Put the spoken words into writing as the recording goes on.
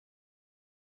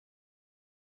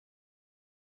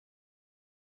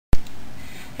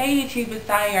Hey YouTube, it's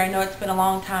Dyer. I know it's been a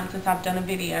long time since I've done a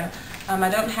video. I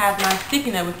don't have my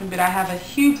sticky note with me, but I have a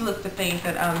huge list of things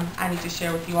that I need to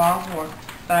share with you all, or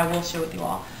that I will share with you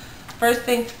all. First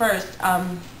things first,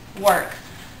 work.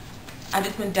 I've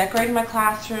just been decorating my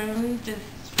classroom, just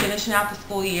finishing out the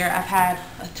school year. I've had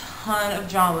a ton of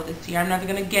drama this year. I'm never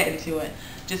going to get into it.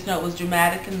 Just know it was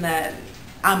dramatic and that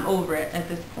I'm over it at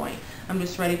this point. I'm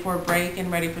just ready for a break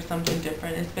and ready for something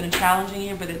different. It's been a challenging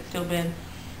year, but it's still been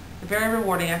very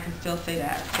rewarding. I can still say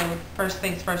that. So first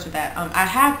things first with that. I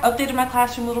have updated my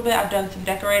classroom a little bit. I've done some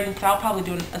decorating, so I'll probably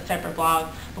do a separate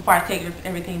vlog before I take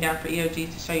everything down for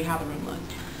EOG to show you how the room looks.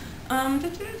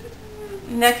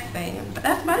 Next thing,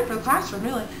 that's about it for the classroom,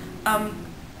 really.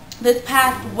 This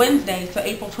past Wednesday, so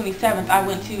April 27th, I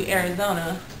went to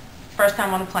Arizona. First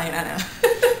time on a plane, I know.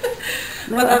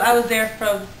 But I was there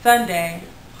from Sunday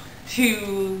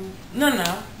to,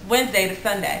 Wednesday to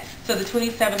Sunday. So the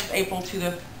 27th of April to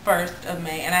the 1st of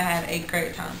May, and I had a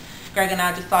great time. Greg and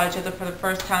I just saw each other for the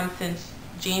first time since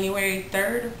January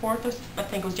 3rd or 4th, I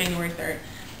think it was January 3rd.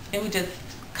 And we just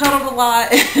cuddled a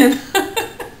lot, and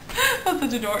that's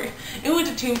such a dork. And we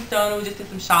went to Tombstone, and we just did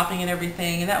some shopping and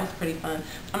everything, and that was pretty fun.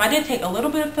 I did take a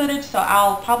little bit of footage, so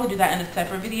I'll probably do that in a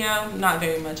separate video. Not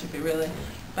very much of it, really.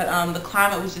 But the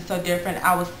climate was just so different.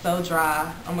 I was so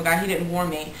dry. Oh my God, he didn't warn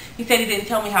me. He said he didn't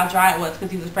tell me how dry it was because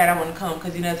he was afraid I wouldn't come,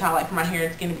 because he knows how I like for my hair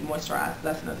and skin to be moisturized.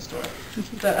 That's another story.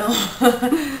 But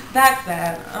that's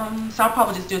that. So I'll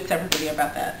probably just do a separate video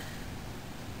about that.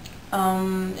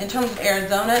 In terms of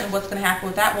Arizona and what's going to happen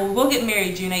with that, well, we'll get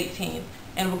married June 18th.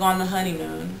 And we'll go on the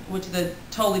honeymoon, which is a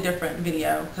totally different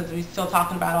video because we're still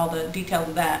talking about all the details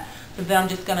of that. But then I'm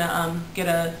just going to get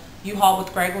a U-Haul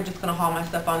with Greg. We're just going to haul my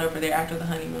stuff on over there after the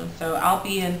honeymoon. So I'll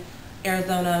be in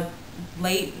Arizona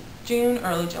late June,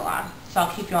 early July. So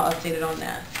I'll keep you all updated on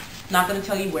that. Not going to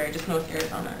tell you where, just know it's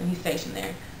Arizona, and he's stationed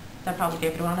there. So I probably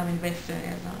gave it away. I don't have any bases in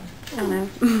Arizona. I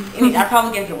know. I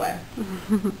probably gave it away.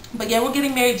 But yeah, we're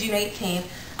getting married June 18th.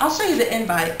 I'll show you the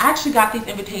invite. I actually got these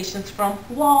invitations from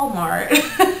Walmart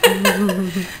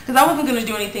because I wasn't going to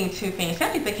do anything too fancy. I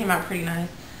think they came out pretty nice.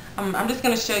 I'm just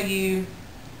going to show you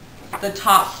the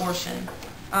top portion.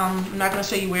 I'm not going to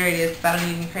show you where it is because I don't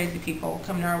need any crazy people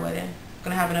coming to our wedding. I'm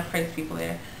going to have enough crazy people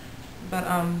there. But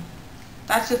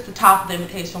that's just the top of the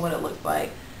invitation, what it looks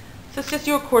like. So it's just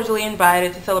you're cordially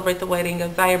invited to celebrate the wedding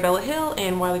of Zaire Bella Hill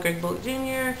and Wiley Greg Bullock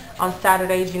Jr. on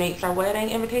Saturday, June 8th, our wedding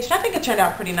invitation. I think it turned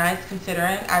out pretty nice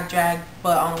considering I dragged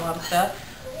butt on a lot of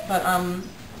stuff. But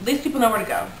at least people know where to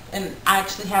go. And I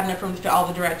actually have enough room to fit all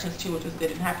the directions too, which was good.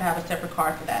 Didn't have to have a separate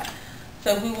car for that.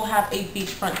 So we will have a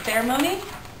beachfront ceremony,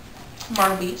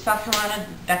 Myrtle Beach, South Carolina.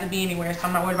 That could be anywhere, so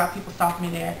I'm not worried about people stalking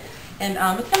me there. And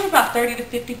it's going to be about 30 to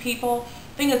 50 people.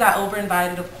 Thing is, I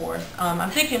over-invited, of course.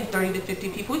 I'm thinking 30 to 50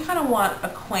 people. We kind of want a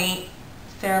quaint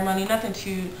ceremony, nothing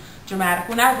too dramatic.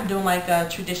 We're not even doing like a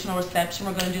traditional reception.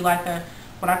 We're going to do like a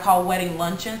what I call wedding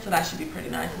luncheon, so that should be pretty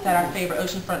nice. It's at our favorite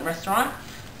oceanfront restaurant,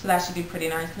 so that should be pretty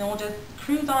nice. And then we'll just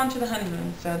cruise on to the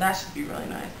honeymoon, so that should be really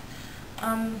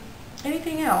nice.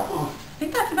 Anything else? I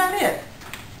think that's about it.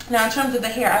 Now, in terms of the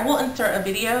hair, I will insert a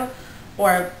video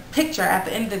or a picture at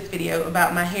the end of this video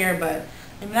about my hair, but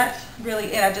I mean, that's really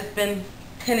it. I've just been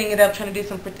pinning it up, trying to do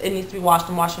some, it needs to be washed.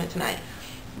 I'm washing it tonight.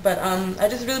 But I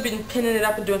just really been pinning it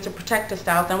up and doing some protective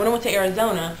styles. Now when I went to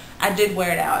Arizona, I did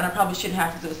wear it out, and I probably shouldn't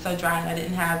have because it was so dry and I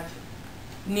didn't have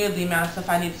nearly the amount of stuff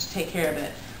I needed to take care of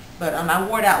it. But I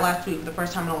wore it out last week for the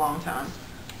first time in a long time.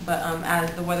 But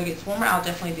as the weather gets warmer, I'll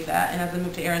definitely do that. And as I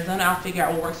move to Arizona, I'll figure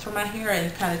out what works for my hair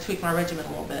and kind of tweak my regimen a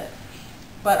little bit.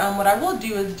 But what I will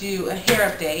do is do a hair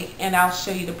update, and I'll show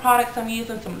you the products I'm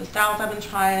using, some of the styles I've been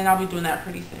trying, and I'll be doing that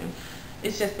pretty soon.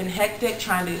 It's just been hectic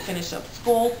trying to finish up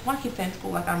school. Why do I keep saying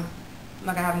school like I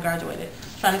haven't graduated?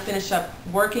 Trying to finish up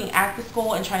working at the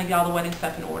school and trying to get all the wedding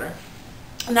stuff in order.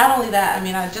 And not only that, I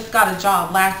mean, I just got a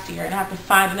job last year, and I have to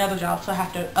find another job, so I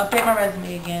have to update my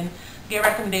resume again, get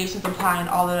recommendations, apply, and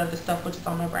all that other stuff which is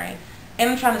on my brain. And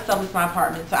I'm trying to sublease my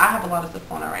apartment, so I have a lot of stuff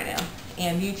going on right now.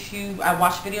 And YouTube, I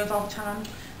watch videos all the time,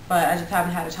 but I just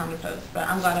haven't had the time to post. But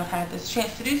I'm glad I've had this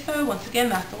chance to do so. Once again,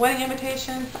 that's the wedding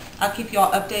invitation. I'll keep you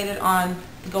all updated on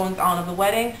the goings on of the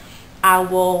wedding. I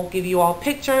will give you all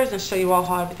pictures and show you all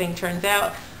how everything turns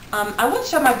out. I would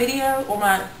show my video, or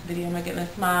my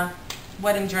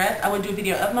wedding dress. I would do a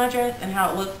video of my dress and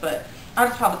how it looks, but I'll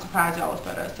just probably surprise y'all with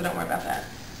photos, so don't worry about that.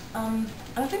 I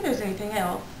don't think there's anything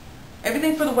else.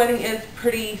 Everything for the wedding is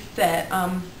pretty set.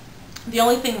 The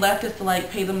only thing left is to like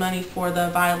pay the money for the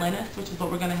violinist, which is what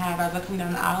we're going to have as I come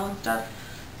down the aisle and stuff.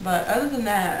 But other than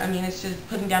that, I mean, it's just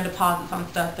putting down deposits on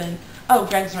stuff. And oh,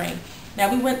 Greg's ring.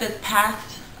 Now we went this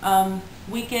past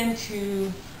weekend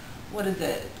to, what is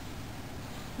it?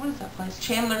 what is that place?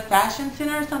 Chandler Fashion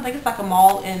Center or something. It's like a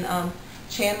mall in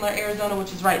Chandler, Arizona,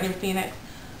 which is right near Phoenix.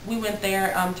 We went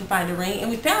there to find a ring, and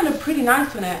we found a pretty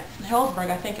nice one at Hellsburg,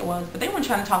 I think it was. But they weren't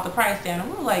trying to talk the price down, and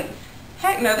we were like,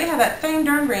 heck no, they have that same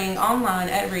darn ring online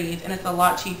at Reed's, and it's a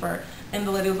lot cheaper. And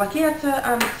the lady was like, yeah, it's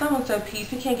a so-and-so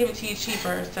piece. We can't give it to you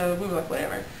cheaper. So we were like,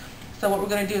 whatever. So what we're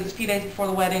going to do is a few days before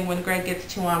the wedding, when Greg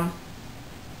gets to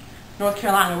North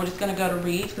Carolina, we're just going to go to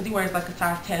Reed's, because he wears like a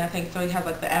size 10, I think, so he has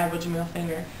like the average middle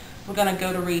finger. We're going to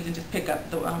go to Reed's and just pick up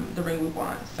the ring we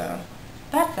want. So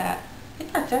that's that. I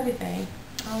think that's everything.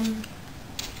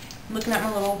 Looking at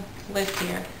my little list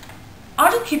here.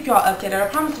 I'll just keep y'all updated. I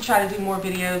promise to try to do more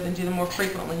videos and do them more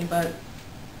frequently, but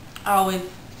I always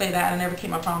say that. I never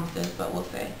keep my promises, but we'll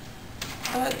see.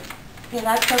 But yeah,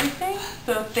 that's everything.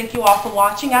 So thank you all for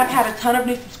watching. I've had a ton of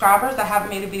new subscribers. I haven't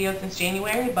made a video since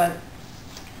January, but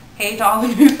hey to all the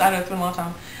new, I know it's been a long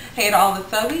time. Hey to all the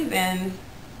subbies, and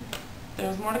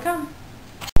there's more to come.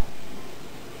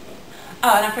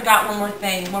 Oh, and I forgot one more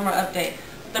thing, one more update.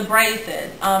 The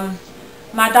braces.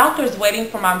 My doctor's waiting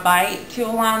for my bite to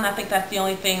align. I think that's the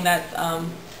only thing that's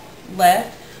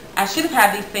left. I should have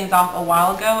had these things off a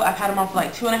while ago. I've had them on for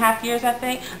like 2.5 years, I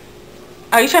think.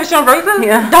 Are you trying to show them braces?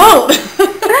 Yeah. Don't!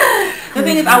 The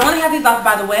thing is, I want to have these off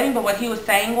by the wedding, but what he was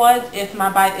saying was, if my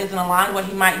bite isn't aligned, what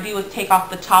he might do is take off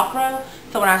the top row,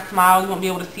 so when I smile, you won't be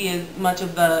able to see as much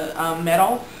of the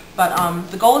metal. But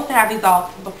the goal is to have these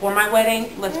off before my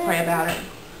wedding. Let's pray about it.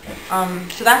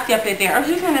 So that's the update there. Oh,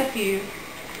 here's my nephew,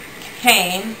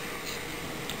 Kane.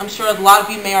 I'm sure a lot of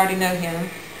you may already know him.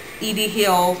 E.D.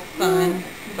 Hill's son.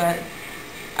 But,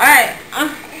 alright.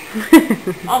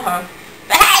 Okay.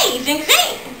 But hey, zing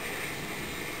zing!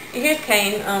 Here's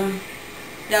Kane.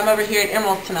 Yeah, I'm over here at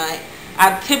Emerald's tonight.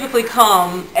 I typically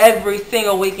come every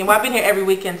single weekend. Well, I've been here every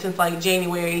weekend since like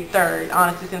January 3rd,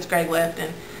 honestly, since Greg left.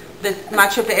 And my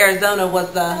trip to Arizona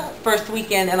was the first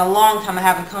weekend in a long time I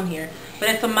haven't come here. But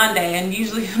it's a Monday, and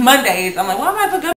usually Mondays, I'm like, well, I might as well go